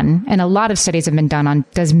been done, and a lot of studies have been done on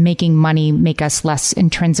does making money make us less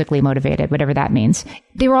intrinsically motivated, whatever that means.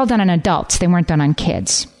 They were all done on adults. They weren't done on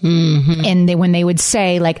kids. Mm-hmm. And when they would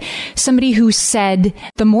say, like, somebody who said,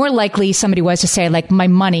 the more likely somebody was to say, like, my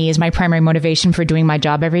money is my primary motivation for doing my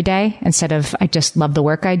job every day, instead of I just love the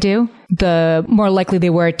work I do, the more likely they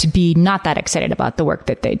were to be not that excited about the work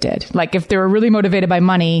that they did. Like, if they were really motivated by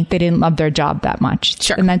money, they didn't love their job that much.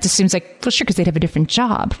 Sure. And that just seems like, well, sure, because they'd have a different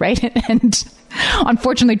job, right? And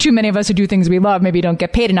unfortunately, too many of us who do things we love maybe don't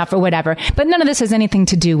get paid enough or whatever. But none of this has anything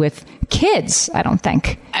to do with kids, I don't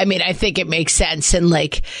think. I mean, I think it makes sense. And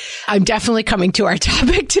like, I'm definitely coming to our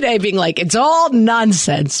topic today being like, it's all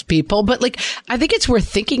nonsense, people. But like, I think it's worth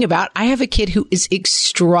thinking about. I have a kid who is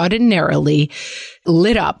extraordinarily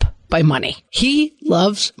lit up by money. He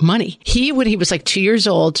loves money. He, when he was like 2 years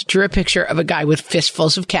old, drew a picture of a guy with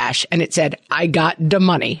fistfuls of cash and it said, I got the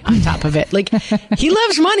money on top of it. Like, he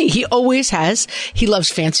loves money. He always has. He loves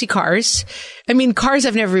fancy cars. I mean, cars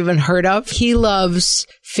I've never even heard of. He loves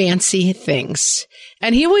fancy things.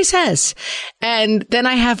 And he always has. And then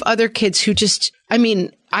I have other kids who just, I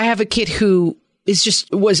mean, I have a kid who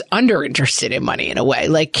was underinterested in money in a way.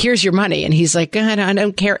 Like, here's your money. And he's like, I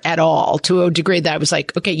don't care at all, to a degree that I was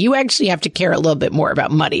like, okay, you actually have to care a little bit more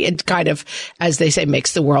about money. It kind of, as they say,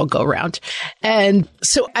 makes the world go round. And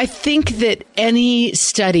so I think that any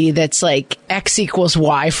study that's like X equals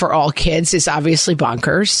Y for all kids is obviously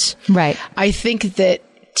bonkers. Right. I think that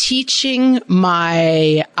teaching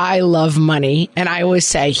I love money. And I always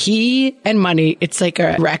say he and money, it's like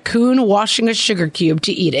a raccoon washing a sugar cube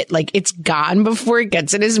to eat it. Like, it's gone before it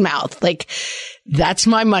gets in his mouth. Like, that's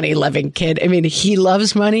my money loving kid. I mean, he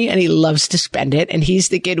loves money and he loves to spend it. And he's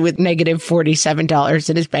the kid with negative $47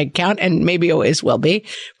 in his bank account and maybe always will be.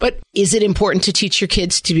 But is it important to teach your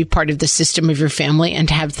kids to be part of the system of your family and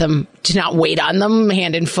to have them, to not wait on them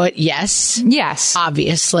hand and foot? Yes. Yes.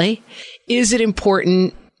 Obviously. Is it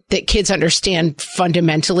important that kids understand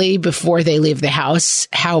fundamentally before they leave the house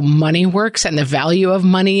how money works and the value of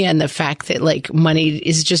money and the fact that like money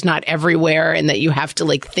is just not everywhere and that you have to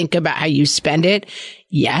like think about how you spend it?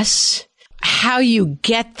 Yes. How you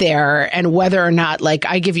get there and whether or not, like,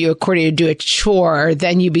 I give you a quarter to do a chore,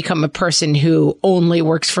 then you become a person who only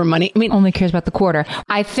works for money. I mean, only cares about the quarter.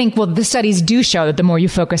 I think, well, the studies do show that the more you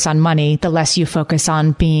focus on money, the less you focus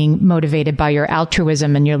on being motivated by your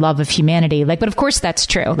altruism and your love of humanity. Like, but of course that's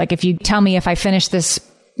true. Like, if you tell me if I finish this,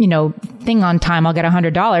 thing on time, I'll get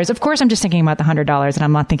 $100. Of course, I'm just thinking about the $100 and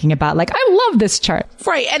I'm not thinking about like, I love this chart.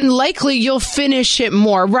 Right. And likely you'll finish it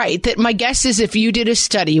more. Right. That my guess is if you did a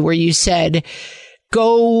study where you said,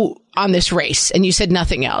 go on this race and you said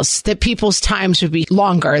nothing else, that people's times would be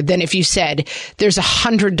longer than if you said there's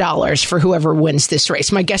 $100 for whoever wins this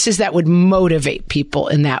race. My guess is that would motivate people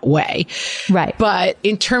in that way. Right. But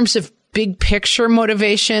in terms of big picture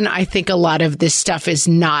motivation, I think a lot of this stuff is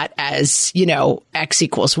not as, X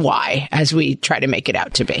equals Y as we try to make it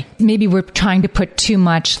out to be. Maybe we're trying to put too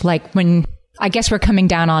much, like when I guess we're coming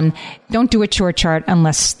down on don't do a chore chart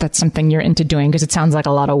unless that's something you're into doing, because it sounds like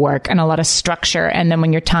a lot of work and a lot of structure. And then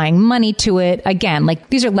when you're tying money to it, again, like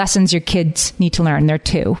these are lessons your kids need to learn. They're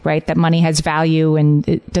 2, right? That money has value and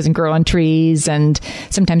it doesn't grow on trees. And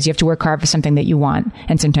sometimes you have to work hard for something that you want.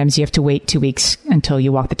 And sometimes you have to wait 2 weeks until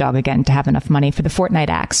you walk the dog again to have enough money for the fortnight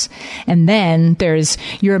acts. And then there's,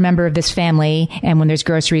 you're a member of this family. And when there's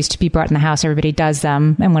groceries to be brought in the house, everybody does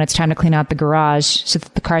them. And when it's time to clean out the garage so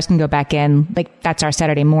that the cars can go back in, like that's our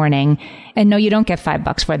Saturday morning. And no, you don't get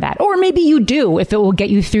 $5 for that. Or maybe you do if it will get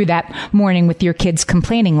you through that morning with your kids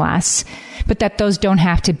complaining less. But that those don't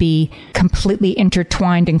have to be completely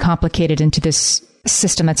intertwined and complicated into this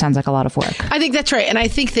system that sounds like a lot of work. I think that's right. And I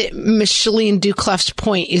think that Miss Shalene Duclough's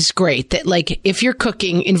point is great, that like, if you're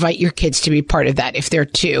cooking, invite your kids to be part of that. If they're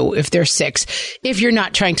 2, if they're 6, if you're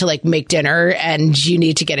not trying to like make dinner and you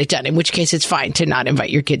need to get it done, in which case it's fine to not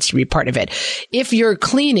invite your kids to be part of it. If you're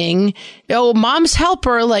cleaning, mom's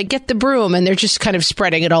helper, like get the broom, and they're just kind of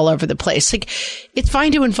spreading it all over the place. Like, it's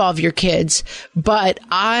fine to involve your kids, but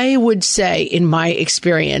I would say in my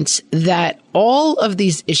experience that all of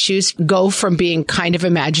these issues go from being kind of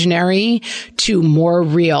imaginary to more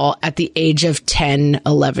real at the age of 10,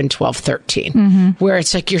 11, 12, 13, where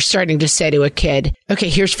it's like you're starting to say to a kid, okay,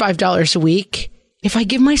 here's $5 a week. If I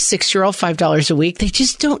give my 6-year-old $5 a week,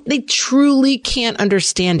 they truly can't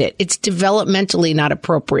understand it. It's developmentally not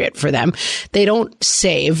appropriate for them. They don't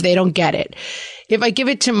save. They don't get it. If I give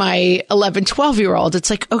it to my 11, 12-year-old, it's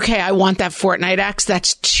like, okay, I want that fortnight acts.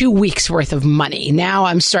 That's 2 weeks worth of money. Now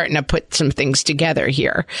I'm starting to put some things together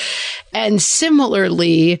here. And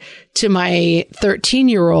similarly to my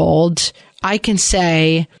 13-year-old, I can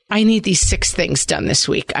say, I need these 6 things done this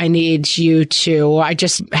week. I need you to, I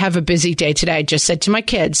just have a busy day today. I just said to my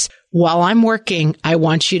kids, while I'm working, I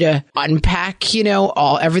want you to unpack,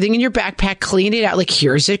 everything in your backpack, clean it out. Like,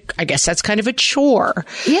 here's it. I guess that's kind of a chore.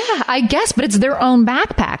 Yeah, I guess, but it's their own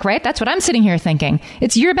backpack, right? That's what I'm sitting here thinking.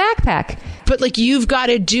 It's your backpack. But like, you've got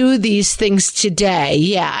to do these things today.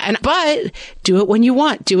 Yeah. But do it when you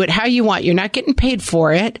want. Do it how you want. You're not getting paid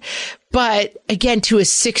for it. But again, to a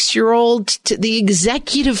 6-year-old, to the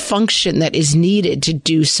executive function that is needed to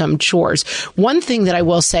do some chores. One thing that I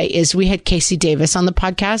will say is we had Casey Davis on the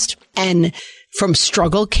podcast and from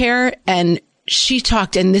Struggle Care, and she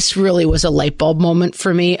talked, and this really was a light bulb moment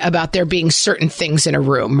for me, about there being certain things in a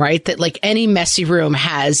room, right? That like any messy room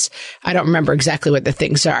has, I don't remember exactly what the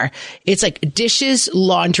things are. It's like dishes,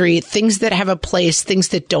 laundry, things that have a place, things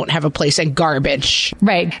that don't have a place, and garbage.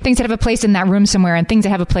 Right. Things that have a place in that room somewhere and things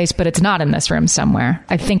that have a place, but it's not in this room somewhere.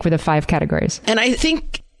 I think were the 5 categories. And I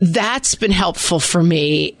think that's been helpful for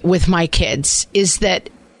me with my kids, is that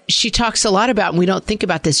she talks a lot about, and we don't think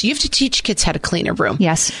about this, you have to teach kids how to clean a room.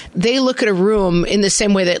 Yes. They look at a room in the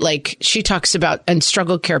same way that like she talks about in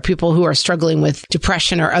Struggle Care, people who are struggling with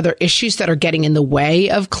depression or other issues that are getting in the way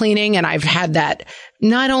of cleaning. And I've had that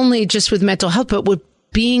not only just with mental health, but with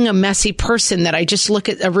being a messy person, that I just look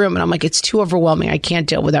at a room and I'm like, it's too overwhelming. I can't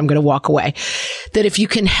deal with it. I'm going to walk away. That if you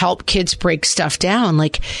can help kids break stuff down,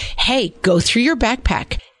 like, hey, go through your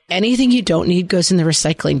backpack. Anything you don't need goes in the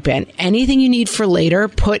recycling bin. Anything you need for later,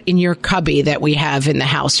 put in your cubby that we have in the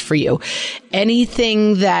house for you.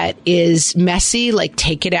 Anything that is messy, like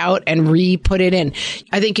take it out and re-put it in.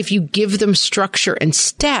 I think if you give them structure and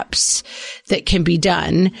steps that can be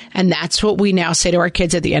done, and that's what we now say to our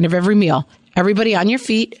kids at the end of every meal, everybody on your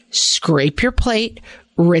feet, scrape your plate,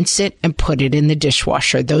 rinse it, and put it in the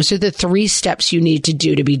dishwasher. Those are the 3 steps you need to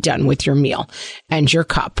do to be done with your meal and your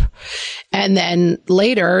cup. And then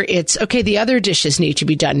later it's, okay, the other dishes need to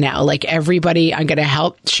be done now. Like everybody, I'm going to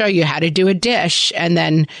help show you how to do a dish. And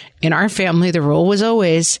then in our family, the rule was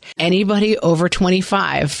always anybody over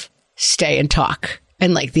 25, stay and talk.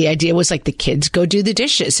 And like the idea was like the kids go do the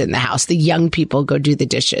dishes in the house. The young people go do the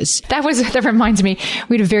dishes. That reminds me,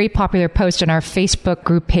 we had a very popular post on our Facebook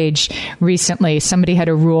group page recently. Somebody had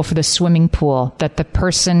a rule for the swimming pool that the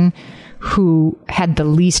person who had the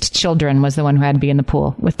least children was the one who had to be in the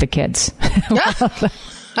pool with the kids.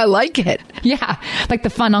 I like it. Yeah. Like the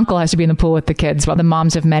fun uncle has to be in the pool with the kids while the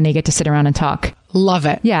moms of many get to sit around and talk. Love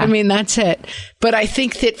it. Yeah. I mean, that's it. But I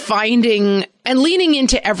think that finding and leaning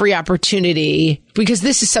into every opportunity, because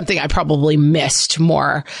this is something I probably missed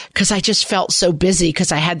more because I just felt so busy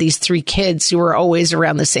because I had these 3 kids who were always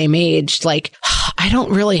around the same age. Like, I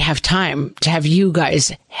don't really have time to have you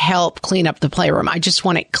guys help clean up the playroom. I just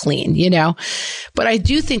want it clean, But I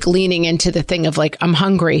do think leaning into the thing of like, I'm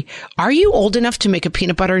hungry. Are you old enough to make a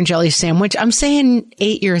peanut butter and jelly sandwich? I'm saying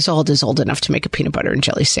 8 years old is old enough to make a peanut butter and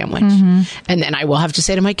jelly sandwich. Mm-hmm. And then I will have to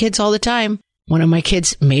say to my kids all the time, One of my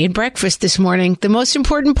kids made breakfast this morning. The most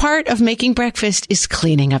important part of making breakfast is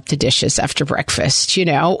cleaning up the dishes after breakfast,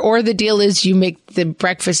 or the deal is you make the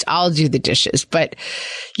breakfast, I'll do the dishes. But,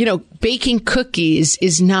 baking cookies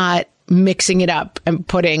is not mixing it up and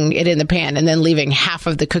putting it in the pan and then leaving half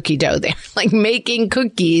of the cookie dough there. Like making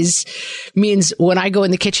cookies means when I go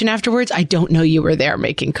in the kitchen afterwards, I don't know you were there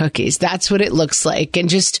making cookies. That's what it looks like. And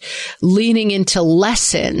just leaning into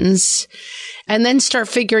lessons and then start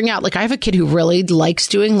figuring out, like I have a kid who really likes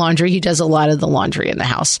doing laundry. He does a lot of the laundry in the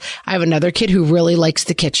house. I have another kid who really likes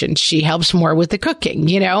the kitchen. She helps more with the cooking,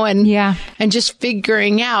 and just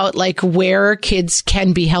figuring out like where kids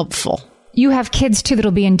can be helpful. You have kids too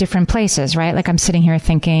that'll be in different places, right? Like I'm sitting here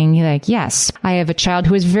thinking like, yes, I have a child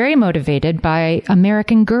who is very motivated by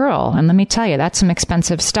American Girl. And let me tell you, that's some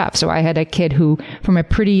expensive stuff. So I had a kid who from a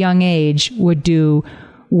pretty young age would do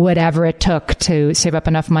whatever it took to save up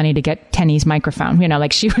enough money to get Tenny's microphone.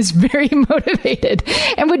 Like she was very motivated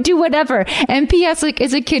and would do whatever. And P.S. like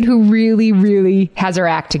is a kid who really, really has her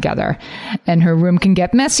act together and her room can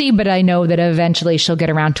get messy, but I know that eventually she'll get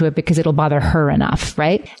around to it because it'll bother her enough,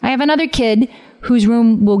 right? I have another kid whose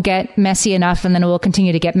room will get messy enough and then it will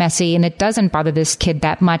continue to get messy and it doesn't bother this kid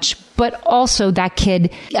that much. But also that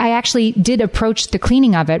kid, I actually did approach the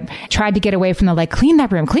cleaning of it, tried to get away from the like, clean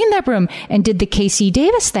that room, and did the Casey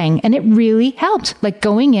Davis thing. And it really helped. Like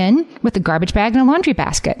going in with a garbage bag and a laundry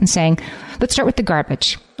basket and saying, let's start with the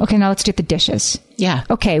garbage. Okay, now let's do the dishes. Yeah.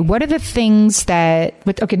 Okay, what are the things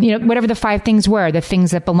whatever the 5 things were, the things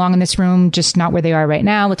that belong in this room, just not where they are right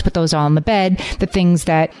now, let's put those all on the bed. The things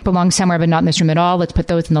that belong somewhere but not in this room at all, let's put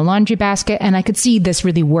those in the laundry basket. And I could see this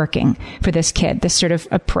really working for this kid, this sort of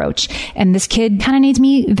approach. And this kid kind of needs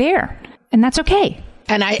me there. And that's okay.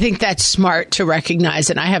 And I think that's smart to recognize.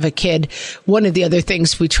 And I have a kid. One of the other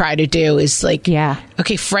things we try to do is like,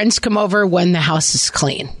 okay, friends come over when the house is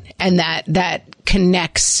clean. And that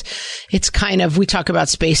connects. It's kind of, we talk about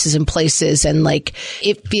spaces and places and like,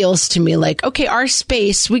 it feels to me like, okay, our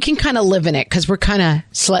space, we can kind of live in it because we're kind of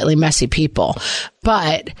slightly messy people,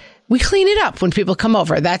 but we clean it up when people come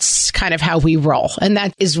over. That's kind of how we roll. And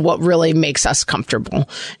that is what really makes us comfortable.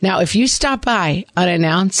 Now, if you stop by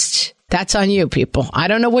unannounced, that's on you, people. I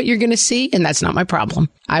don't know what you're going to see, and that's not my problem.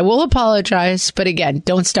 I will apologize, but again,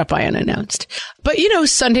 don't stop by unannounced. But,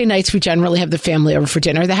 Sunday nights, we generally have the family over for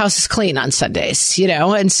dinner. The house is clean on Sundays,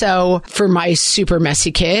 and so for my super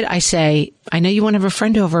messy kid, I say, I know you want to have a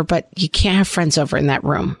friend over, but you can't have friends over in that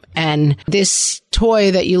room. And this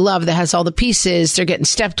toy that you love that has all the pieces, they're getting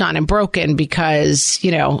stepped on and broken because,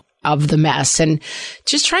 of the mess and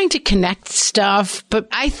just trying to connect stuff. But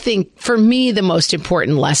I think for me, the most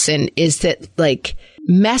important lesson is that like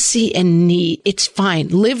messy and neat, it's fine.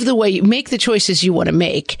 Live the way you make the choices you want to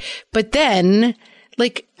make. But then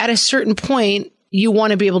like at a certain point, you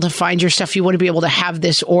want to be able to find your stuff. You want to be able to have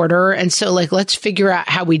this order. And so like, let's figure out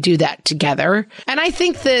how we do that together. And I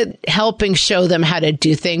think that helping show them how to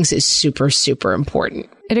do things is super, super important.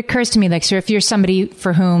 It occurs to me, like, so if you're somebody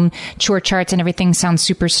for whom chore charts and everything sounds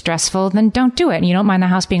super stressful, then don't do it. And you don't mind the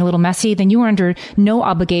house being a little messy, then you are under no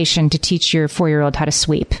obligation to teach your 4-year-old how to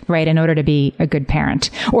sweep, right? In order to be a good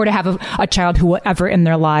parent or to have a child who will ever in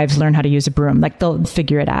their lives learn how to use a broom. Like they'll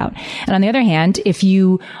figure it out. And on the other hand, if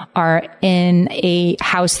you are in a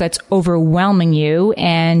house that's overwhelming you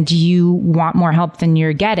and you want more help than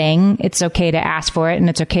you're getting, it's okay to ask for it and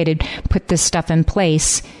it's okay to put this stuff in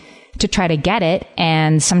place to try to get it.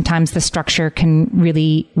 And sometimes the structure can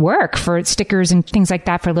really work for stickers and things like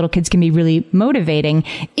that for little kids can be really motivating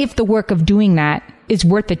if the work of doing that is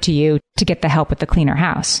worth it to you to get the help with the cleaner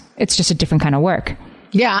house. It's just a different kind of work.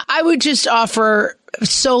 Yeah, I would just offer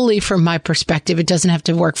solely from my perspective, it doesn't have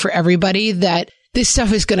to work for everybody, that this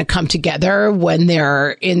stuff is going to come together when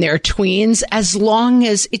they're in their tweens, as long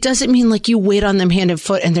as it doesn't mean like you wait on them hand and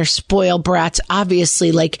foot and they're spoiled brats.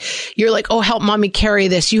 Obviously, like you're like, oh, help mommy carry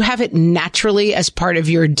this. You have it naturally as part of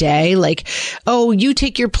your day. Like, oh, you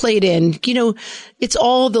take your plate in, it's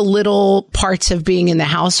all the little parts of being in the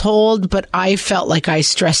household. But I felt like I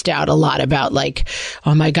stressed out a lot about like,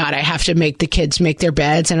 oh my God, I have to make the kids make their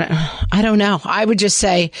beds. And I don't know. I would just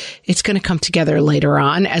say it's going to come together later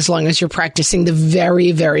on, as long as you're practicing the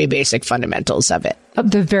very, very basic fundamentals of it.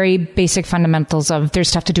 The very basic fundamentals of there's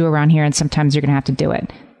stuff to do around here and sometimes you're going to have to do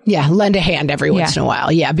it. Yeah, lend a hand every once in a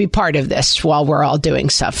while. Yeah, be part of this while we're all doing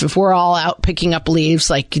stuff. If we're all out picking up leaves,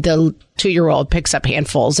 like the 2-year-old picks up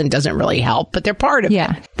handfuls and doesn't really help, but they're part of it.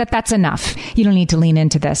 Yeah, that's enough. You don't need to lean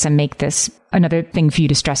into this and make this another thing for you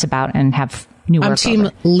to stress about and have new work I'm team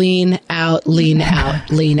over. lean out, lean out,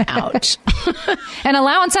 lean out. And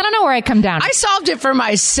allowance, I don't know where I come down. I solved it for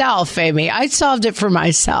myself, Amy. I solved it for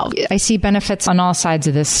myself. I see benefits on all sides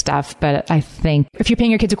of this stuff, but I think if you're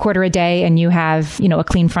paying your kids $0.25 a day and you have, a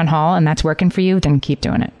clean front hall and that's working for you, then keep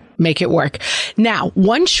doing it. Make it work. Now,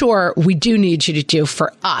 one chore we do need you to do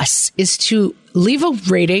for us is to leave a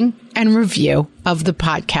rating and review of the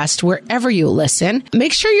podcast wherever you listen.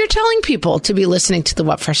 Make sure you're telling people to be listening to the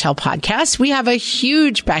What Fresh Hell podcast. We have a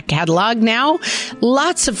huge back catalog now.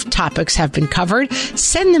 Lots of topics have been covered.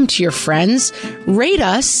 Send them to your friends. Rate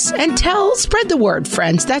us and spread the word,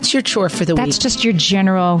 friends. That's your chore for the week. That's just your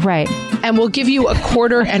general, right. And we'll give you a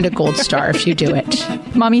quarter and a gold star if you do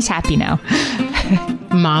it. Mommy's happy now.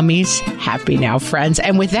 Mommy's happy now, friends.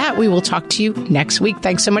 And with that, we will talk to you next week.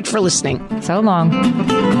 Thanks so much for listening. So long.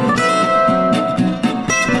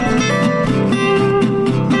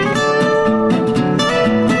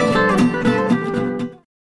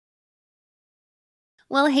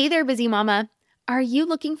 Well, hey there, busy mama. Are you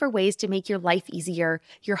looking for ways to make your life easier,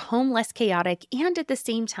 your home less chaotic, and at the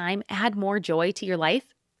same time add more joy to your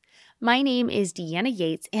life? My name is Deanna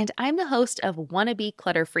Yates, and I'm the host of Wanna Be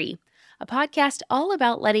Clutter Free, a podcast all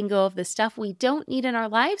about letting go of the stuff we don't need in our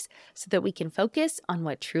lives so that we can focus on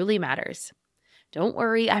what truly matters. Don't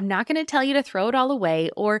worry, I'm not going to tell you to throw it all away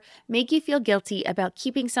or make you feel guilty about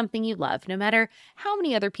keeping something you love, no matter how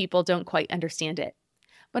many other people don't quite understand it.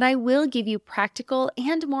 But I will give you practical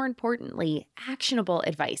and, more importantly, actionable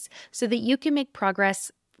advice so that you can make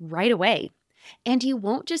progress right away. And you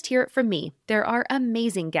won't just hear it from me. There are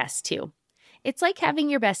amazing guests too. It's like having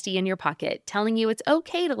your bestie in your pocket telling you it's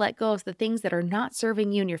okay to let go of the things that are not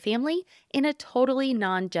serving you and your family in a totally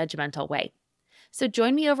non-judgmental way. So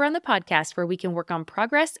join me over on the podcast where we can work on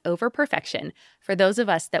progress over perfection for those of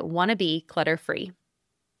us that want to be clutter-free.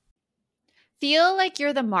 Feel like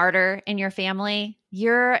you're the martyr in your family?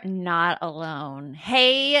 You're not alone.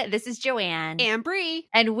 Hey, this is Joanne. And Bree.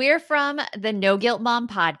 And we're from the No Guilt Mom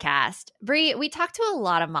podcast. Bree, we talk to a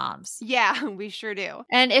lot of moms. Yeah, we sure do.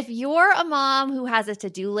 And if you're a mom who has a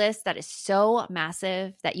to-do list that is so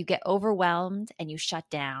massive that you get overwhelmed and you shut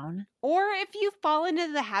down, or if you've fallen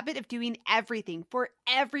into the habit of doing everything for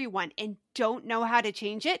everyone and don't know how to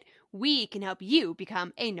change it, we can help you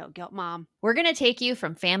become a no-guilt mom. We're going to take you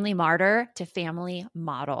from family martyr to family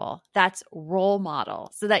model. That's role model,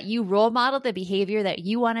 so that you role model the behavior that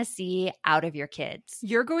you want to see out of your kids.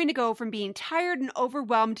 You're going to go from being tired and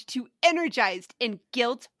overwhelmed to energized and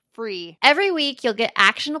guilt-free. Every week, you'll get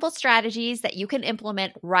actionable strategies that you can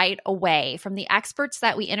implement right away from the experts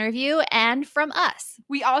that we interview and from us.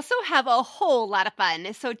 We also have a whole lot of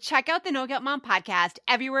fun, so check out the No Guilt Mom podcast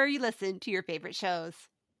everywhere you listen to your favorite shows.